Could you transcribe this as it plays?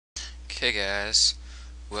Hey guys,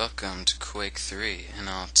 welcome to Quake 3 in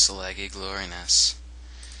all its laggy gloriness.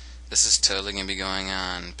 This is totally gonna be going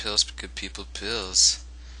on Pills, Good People, Pills.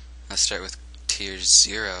 Let's start with Tier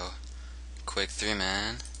 0. Quake 3,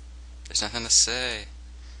 man. There's nothing to say.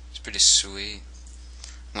 It's pretty sweet.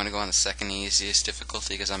 I'm gonna go on the second easiest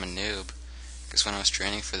difficulty because I'm a noob. Because when I was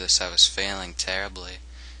training for this, I was failing terribly.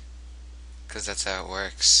 Because that's how it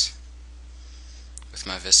works. With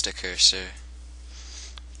my Vista cursor.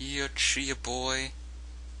 Yo, chia boy.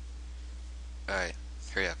 Alright,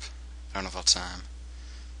 hurry up. I don't have all time.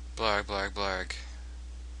 Blarg, blarg, blarg.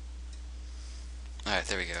 Alright,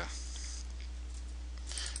 there we go.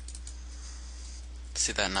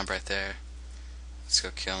 See that nub right there? Let's go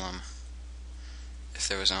kill him. If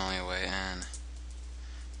there was only a way in.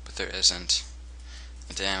 But there isn't.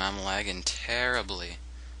 Damn, I'm lagging terribly.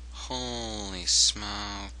 Holy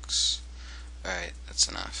smokes. Alright, that's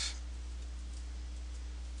enough.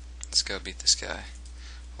 Let's go beat this guy.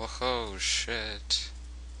 Whoa, shit.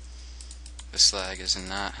 This lag is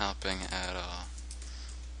not helping at all.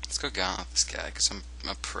 Let's go gauntlet this guy, because I'm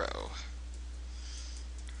a pro.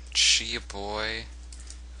 Chia boy.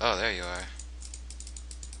 Oh, there you are.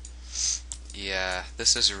 Yeah,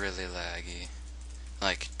 this is really laggy.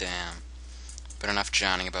 Like, damn. But enough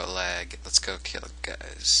johnning about lag. Let's go kill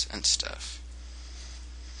guys and stuff.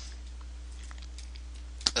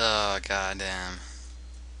 Oh, goddamn.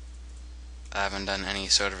 I haven't done any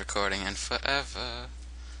sort of recording in forever,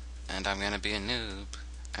 and I'm gonna be a noob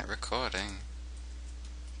at recording,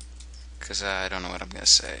 cause I don't know what I'm gonna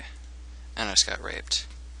say, and I just got raped.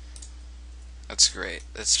 That's great,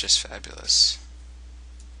 that's just fabulous.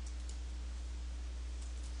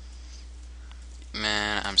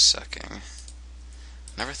 Man, I'm sucking.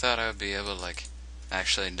 Never thought I would be able to,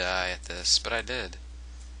 actually die at this, but I did.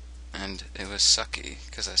 And it was sucky,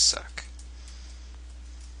 cause I suck.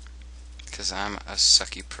 Because I'm a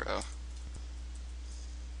sucky pro.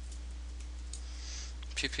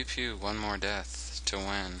 Pew pew pew, one more death to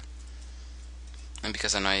win. And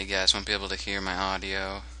because I know you guys won't be able to hear my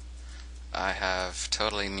audio, I have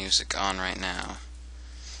totally music on right now.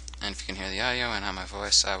 And if you can hear the audio and not my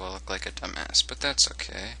voice, I will look like a dumbass. But that's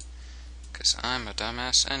okay, because I'm a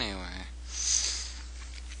dumbass anyway.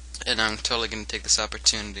 And I'm totally going to take this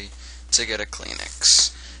opportunity to get a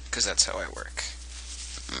Kleenex, because that's how I work.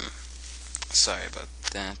 Sorry about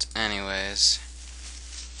that. Anyways,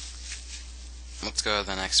 let's go to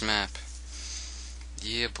the next map.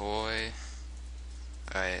 Yeah, boy.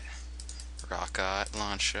 Alright. Rocket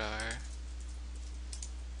launcher.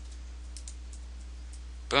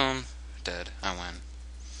 Boom. Dead. I win.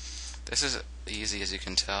 This is easy, as you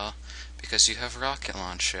can tell, because you have rocket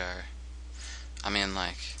launcher. I mean,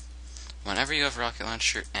 whenever you have rocket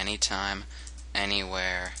launcher, anytime,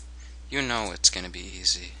 anywhere, you know it's gonna be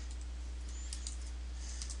easy.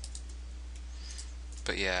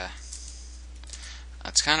 But yeah,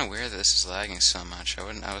 it's kind of weird that this is lagging so much. I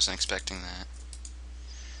wasn't expecting that.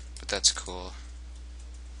 But that's cool.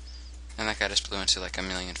 And that guy just blew into like a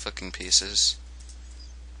million fucking pieces.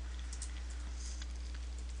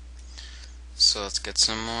 So let's get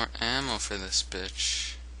some more ammo for this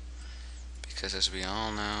bitch. Because as we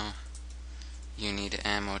all know, you need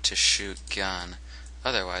ammo to shoot gun.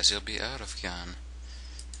 Otherwise you'll be out of gun.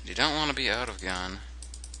 And you don't want to be out of gun,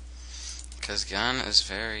 because gun is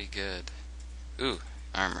very good. Ooh,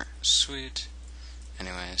 armor. Sweet.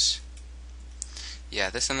 Anyways. Yeah,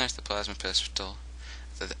 this end there's the plasma pistol.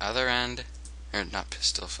 At the other end, or not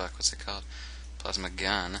pistol, fuck, what's it called? Plasma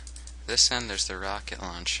gun. This end there's the rocket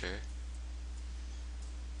launcher.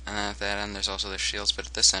 And then at that end there's also the shields, but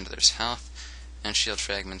at this end there's health and shield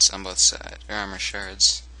fragments on both sides. Or armor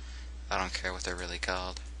shards. I don't care what they're really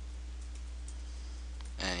called.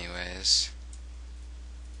 Anyways.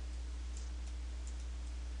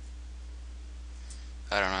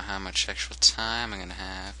 I don't know how much actual time I'm gonna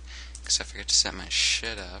have, because I forget to set my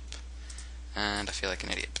shit up, and I feel like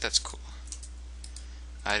an idiot, but that's cool.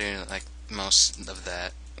 I do most of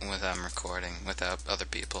that without recording, without other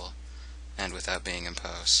people, and without being in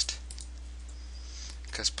post.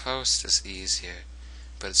 Because post is easier,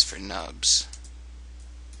 but it's for nubs.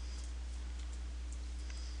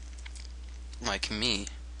 Like me.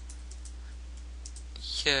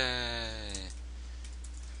 Yay!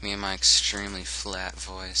 Me and my extremely flat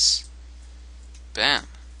voice. Bam!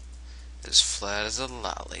 As flat as a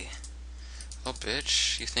lolly. Oh,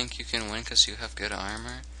 bitch, you think you can win because you have good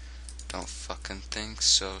armor? Don't fucking think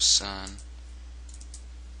so, son.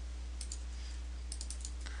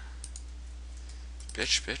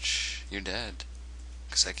 Bitch, you're dead.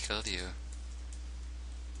 Because I killed you.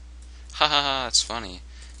 Ha ha ha, it's funny.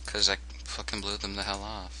 Because I fucking blew them the hell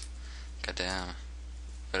off. Goddamn.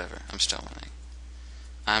 Whatever, I'm still winning.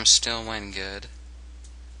 I'm still winning good.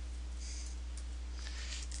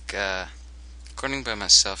 Recording by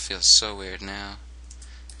myself feels so weird now,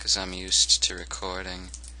 because I'm used to recording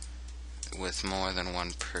with more than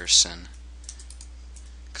one person.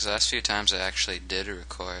 Because the last few times I actually did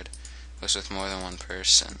record was with more than one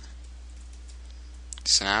person.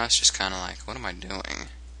 So now it's just kind of like, what am I doing?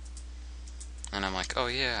 And I'm like, oh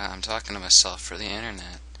yeah, I'm talking to myself for the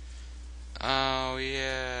internet. Oh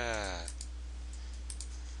yeah.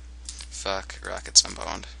 Fuck, rockets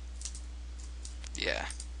unbound. Yeah.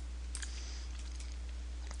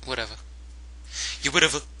 Whatever. You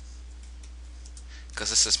whatever. Cause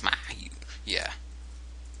this is my... Yeah.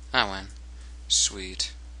 I win.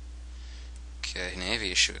 Sweet. Okay,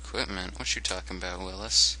 Navy issue equipment. What you talking about,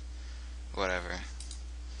 Willis? Whatever.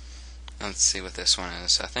 Let's see what this one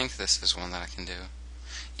is. I think this is one that I can do.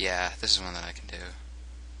 Yeah, this is one that I can do.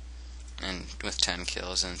 And with 10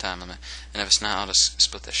 kills in the time limit. And if it's not, I'll just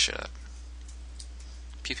split this shit up.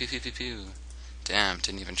 Pew pew pew pew pew. Damn,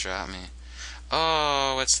 didn't even drop me.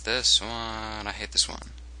 Oh, what's this one? I hate this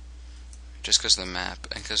one. Just because of the map,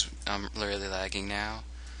 and because I'm literally lagging now.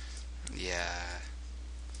 Yeah.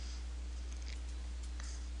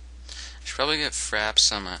 I should probably get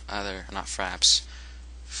fraps on my other... Not fraps.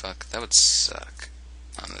 Fuck, that would suck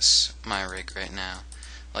on this my rig right now.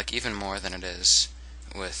 Like, even more than it is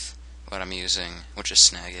with what I'm using, which is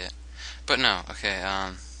Snagit. But no, okay,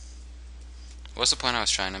 what's the point I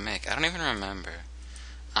was trying to make? I don't even remember.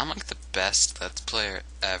 I'm like the best Let's Player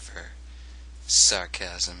ever.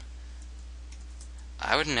 Sarcasm.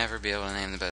 I would never be able to name the best